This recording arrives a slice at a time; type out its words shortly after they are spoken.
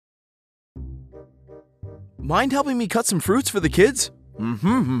mind helping me cut some fruits for the kids?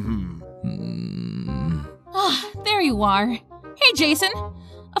 Ah, there you are. Hey, Jason.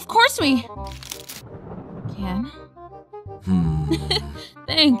 Of course we can.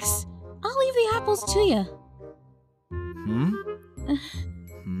 Thanks. I'll leave the apples to you.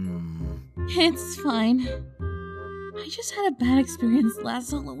 It's fine. I just had a bad experience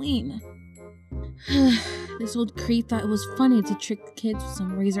last Halloween. This old creep thought it was funny to trick the kids with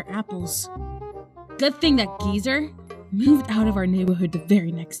some razor apples. Good thing that geezer moved out of our neighborhood the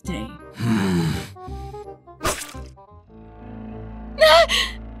very next day.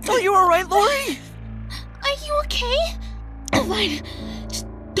 Are you alright, Laurie? Are you okay? Fine. Just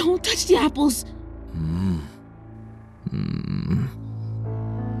don't touch the apples.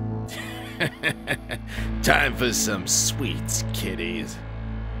 Time for some sweets, kiddies.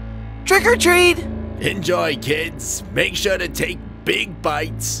 Trick or treat! Enjoy, kids. Make sure to take big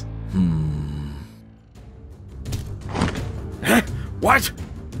bites. What?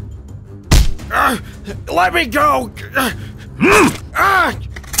 Let me go!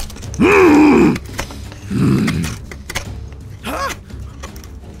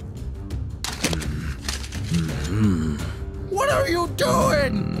 What are you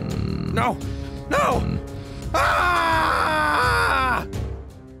doing? No! No! Ah!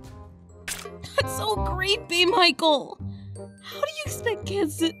 That's so creepy, Michael. How do you expect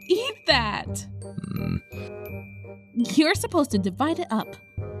kids to eat that? You're supposed to divide it up.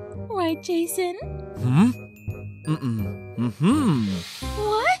 Right, Jason?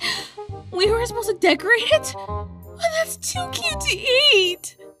 What? We were supposed to decorate it? Oh, that's too cute to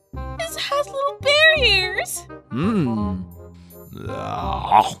eat. This has little bear ears.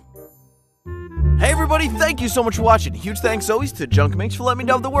 Hey everybody, thank you so much for watching. Huge thanks always to Junkmixart for letting me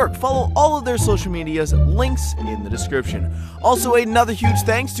dub the work. Follow all of their social medias, links in the description. Also another huge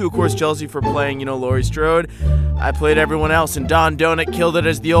thanks to, of course, Jelzyart for playing, Laurie Strode. I played everyone else, and Don Donut killed it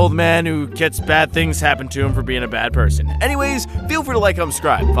as the old man who gets bad things happen to him for being a bad person. Anyways, feel free to like and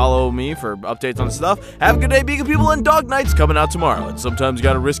subscribe. Follow me for updates on stuff. Have a good day, beacon people, and Dog Night's coming out tomorrow. And sometimes you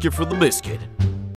gotta risk it for the biscuit.